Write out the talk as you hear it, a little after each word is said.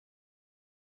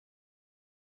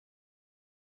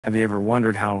Have you ever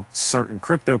wondered how certain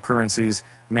cryptocurrencies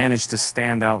manage to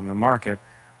stand out in the market?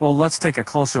 Well, let's take a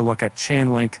closer look at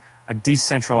Chainlink, a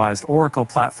decentralized Oracle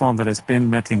platform that has been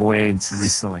making waves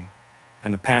recently.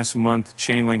 In the past month,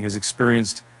 Chainlink has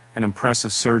experienced an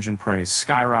impressive surge in price,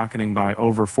 skyrocketing by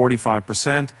over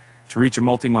 45% to reach a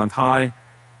multi-month high.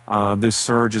 This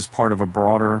surge is part of a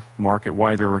broader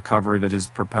market-wide recovery that has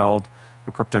propelled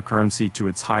the cryptocurrency to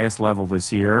its highest level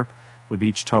this year, with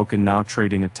each token now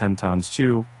trading at 10 times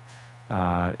 2.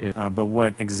 But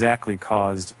what exactly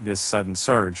caused this sudden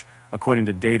surge? According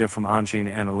to data from on-chain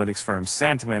analytics firm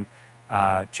Sentiment,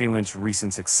 Chainlink's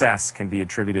recent success can be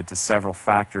attributed to several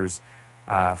factors.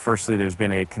 Firstly, there's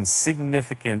been a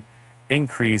significant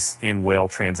increase in whale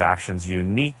transactions,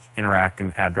 unique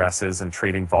interactive addresses, and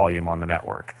trading volume on the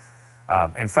network.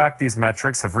 In fact, these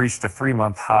metrics have reached a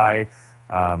 3-month high.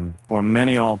 While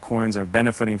many altcoins are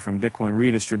benefiting from Bitcoin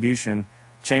redistribution,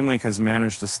 Chainlink has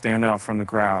managed to stand out from the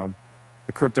crowd.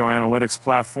 The crypto analytics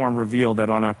platform revealed that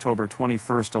on October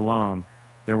 21st alone,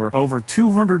 there were over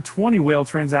 220 whale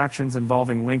transactions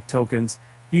involving Link tokens,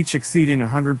 each exceeding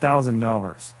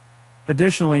 $100,000.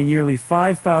 Additionally, nearly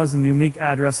 5,000 unique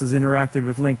addresses interacted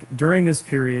with Link during this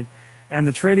period, and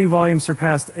the trading volume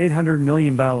surpassed $800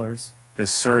 million.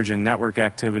 This surge in network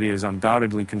activity has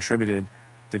undoubtedly contributed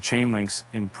to Chainlink's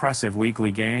impressive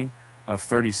weekly gain of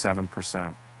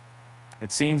 37%.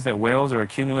 It seems that whales are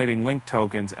accumulating Link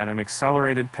tokens at an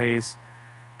accelerated pace,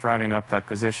 driving up that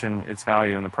position, its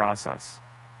value in the process.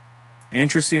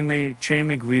 Interestingly,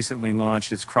 Chainlink recently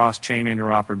launched its cross-chain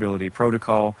interoperability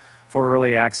protocol for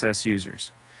early access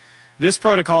users. This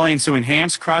protocol aims to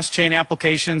enhance cross-chain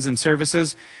applications and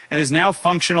services and is now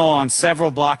functional on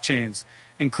several blockchains,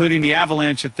 including the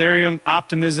Avalanche, Ethereum,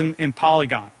 Optimism, and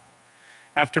Polygon.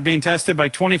 After being tested by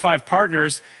 25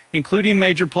 partners, including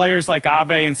major players like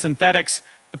Aave and Synthetics,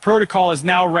 the protocol is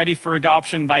now ready for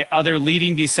adoption by other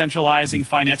leading decentralizing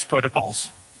finance protocols.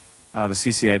 The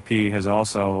CCIP has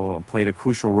also played a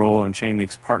crucial role in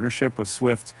Chainlink's partnership with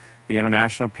SWIFT, the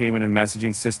international payment and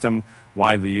messaging system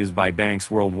widely used by banks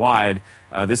worldwide.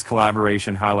 This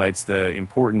collaboration highlights the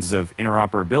importance of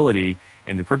interoperability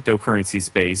in the cryptocurrency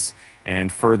space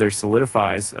and further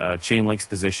solidifies Chainlink's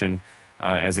position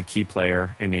as a key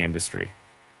player in the industry.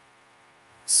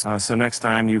 So next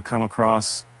time you come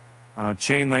across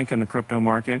Chainlink in the crypto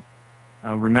market,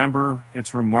 remember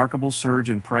its remarkable surge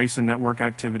in price and network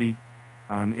activity.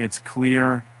 It's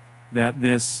clear that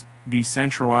this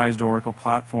decentralized Oracle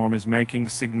platform is making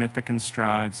significant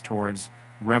strides towards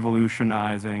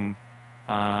revolutionizing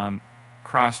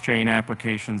cross-chain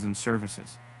applications and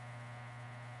services.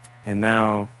 And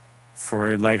now,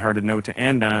 for a lighthearted note to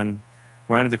end on,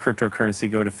 why did the cryptocurrency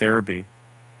go to therapy?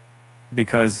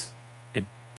 Because